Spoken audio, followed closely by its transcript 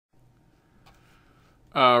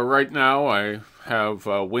Right now I have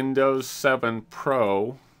Windows 7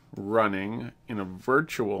 Pro running in a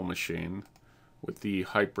virtual machine with the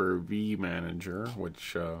Hyper-V Manager,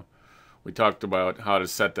 which we talked about how to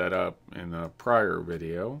set that up in a prior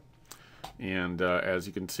video. And as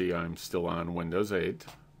you can see, I'm still on Windows 8.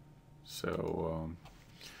 So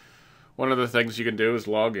one of the things you can do is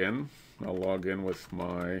log in. I'll log in with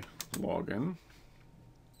my login.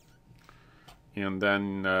 And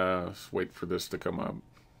then wait for this to come up.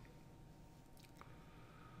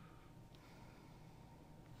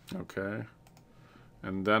 Okay.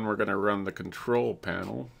 And then we're going to run the control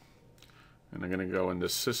panel. And I'm going to go into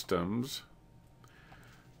Systems.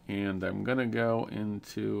 And I'm going to go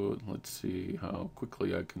into, let's see how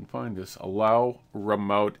quickly I can find this, Allow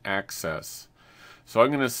Remote Access. So I'm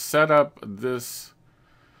going to set up this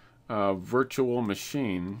virtual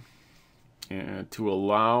machine to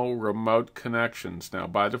allow remote connections. Now,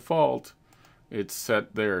 by default, it's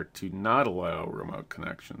set there to not allow remote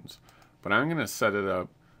connections. But I'm going to set it up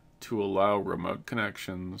to allow remote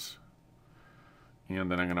connections.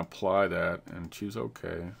 And then I'm going to apply that and choose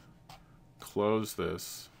OK. Close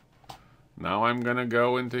this. Now I'm going to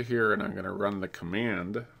go into here and I'm going to run the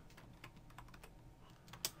command.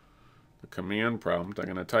 The command prompt. I'm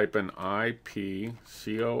going to type in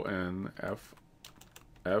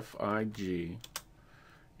IPCONFIG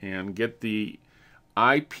and get the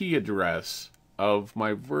IP address of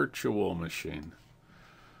my virtual machine.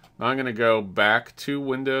 Now I'm going to go back to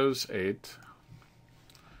Windows 8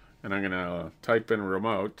 and I'm going to type in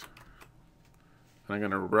remote. And I'm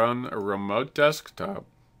going to run a remote desktop.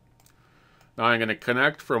 Now I'm going to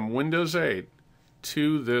connect from Windows 8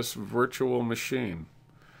 to this virtual machine.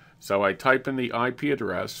 So I type in the IP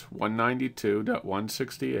address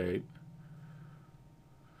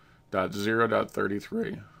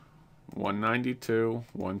 192.168.0.33.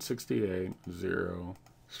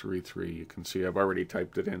 192.168.0.33. You can see I've already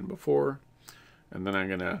typed it in before. And then I'm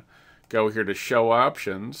going to go here to Show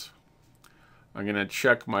Options. I'm going to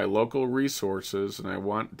check my local resources, and I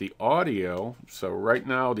want the audio. So right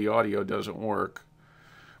now the audio doesn't work,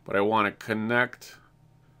 but I want to connect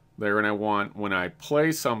there, and I want, when I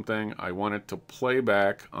play something, I want it to play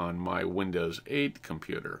back on my Windows 8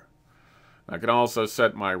 computer. I can also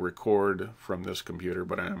set my record from this computer,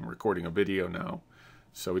 but I'm recording a video now,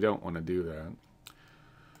 so we don't want to do that.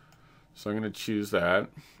 So I'm going to choose that.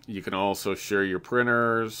 You can also share your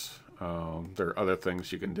printers. There are other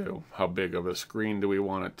things you can do. How big of a screen do we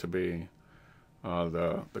want it to be?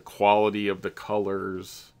 The quality of the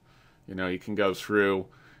colors. You know, you can go through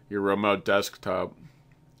your remote desktop.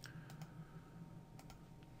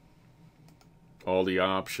 All the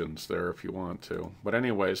options there if you want to. But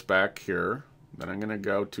anyways, back here, then I'm going to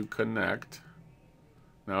go to Connect.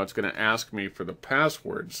 Now it's going to ask me for the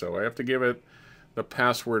password, so I have to give it the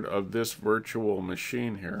password of this virtual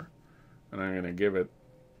machine here. And I'm going to give it,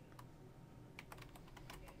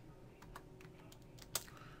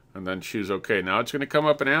 and then choose OK. Now it's going to come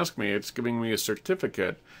up and ask me, it's giving me a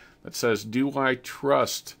certificate that says, do I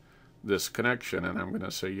trust this connection? And I'm going to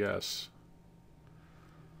say yes.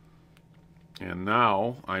 And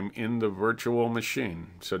now I'm in the virtual machine.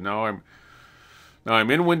 So now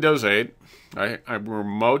I'm in Windows 8. I'm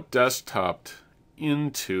remote desktoped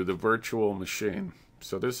into the virtual machine.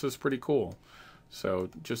 So this is pretty cool.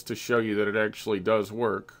 So just to show you that it actually does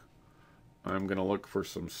work, I'm going to look for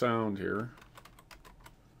some sound here.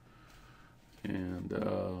 And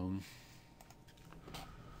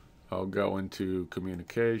I'll go into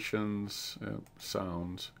communications,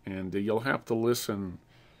 sounds, and you'll have to listen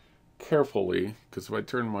carefully, because if I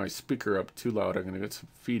turn my speaker up too loud, I'm going to get some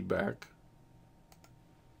feedback.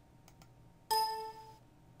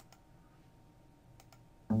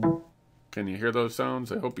 Can you hear those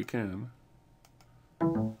sounds? I hope you can.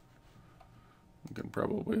 You can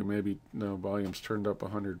probably, maybe, no, volume's turned up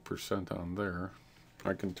 100% on there.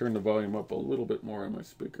 I can turn the volume up a little bit more on my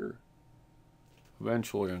speaker.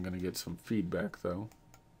 Eventually I'm going to get some feedback though.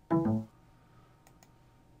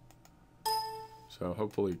 So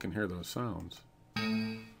hopefully you can hear those sounds.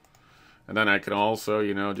 And then I can also,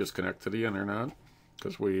 you know, just connect to the internet,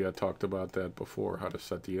 because we talked about that before, how to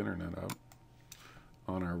set the internet up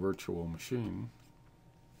on our virtual machine.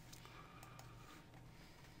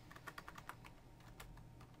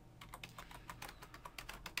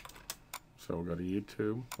 So we'll go to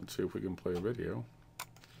YouTube. Let's see if we can play a video.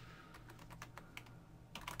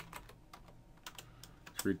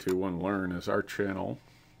 321 Learn is our channel.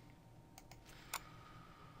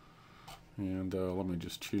 And let me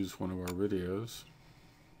just choose one of our videos.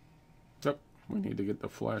 Yep, we need to get the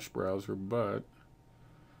Flash browser, but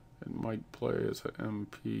it might play as an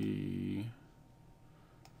MP.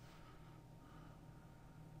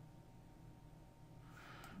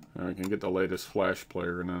 I can get the latest Flash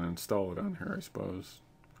player and then install it on here, I suppose.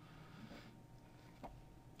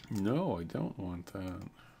 No, I don't want that.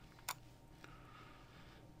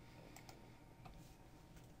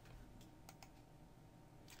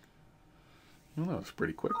 Well, that was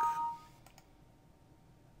pretty quick.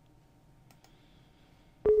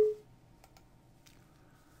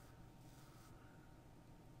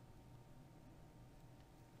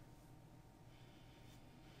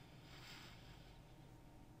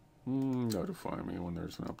 Notify me when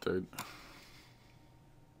there's an update.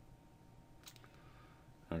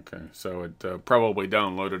 Okay, so it probably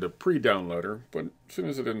downloaded a pre-downloader, but as soon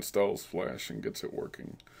as it installs Flash and gets it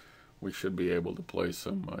working, we should be able to play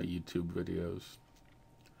some YouTube videos.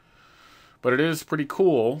 But it is pretty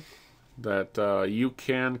cool that you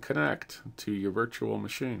can connect to your virtual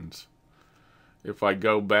machines. If I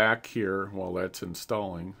go back here while that's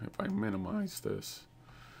installing, if I minimize this,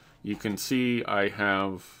 you can see I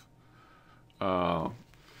have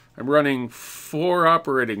I'm running 4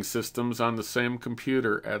 operating systems on the same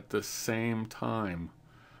computer at the same time.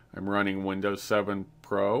 I'm running Windows 7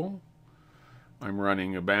 Pro. I'm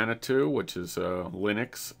running Ubuntu, which is a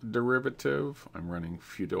Linux derivative. I'm running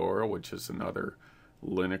Fedora, which is another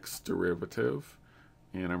Linux derivative.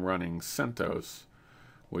 And I'm running CentOS,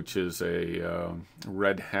 which is a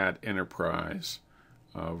Red Hat Enterprise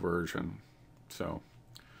version. So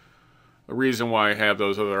the reason why I have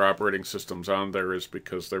those other operating systems on there is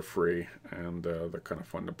because they're free and they're kind of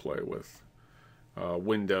fun to play with.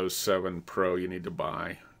 Windows 7 Pro you need to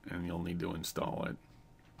buy, and you'll need to install it.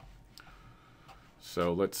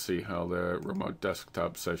 So let's see how the remote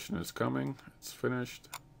desktop session is coming. It's finished.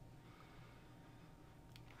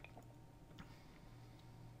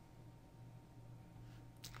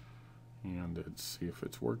 And let's see if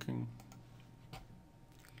it's working.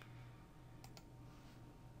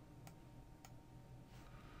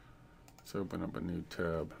 Let's open up a new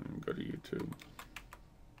tab and go to YouTube.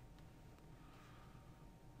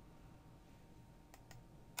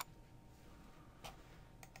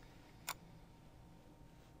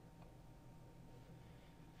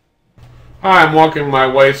 Hi, I'm walking my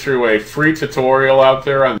way through a free tutorial out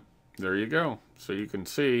there. There you go. So you can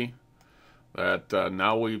see that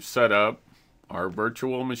now we've set up our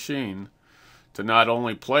virtual machine to not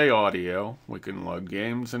only play audio, we can load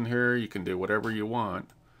games in here, you can do whatever you want.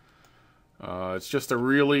 It's just a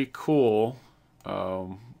really cool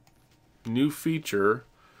new feature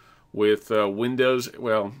with Windows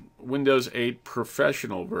 8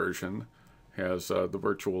 Professional version has the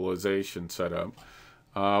virtualization set up.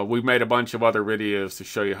 We've made a bunch of other videos to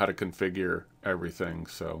show you how to configure everything.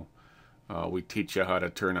 So we teach you how to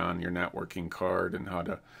turn on your networking card and how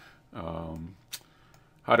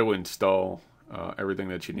to install everything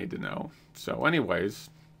that you need to know. So anyways,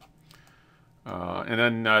 and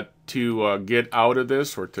then to get out of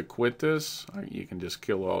this or to quit this, you can just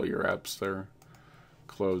kill all your apps there,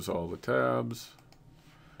 close all the tabs,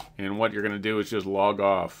 and what you're going to do is just log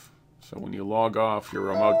off. So when you log off, your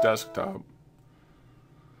remote desktop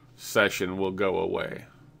session will go away.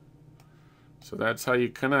 So that's how you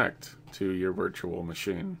connect to your virtual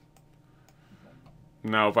machine.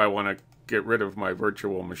 Now if I want to get rid of my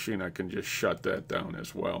virtual machine, I can just shut that down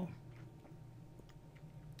as well.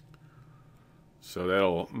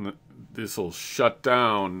 So this will shut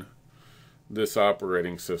down this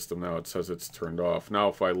operating system. Now it says it's turned off. Now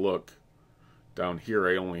if I look down here,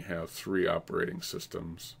 I only have 3 operating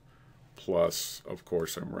systems. Plus, of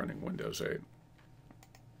course, I'm running Windows 8.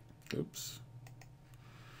 Oops.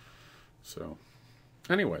 So,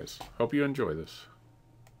 anyways, hope you enjoy this.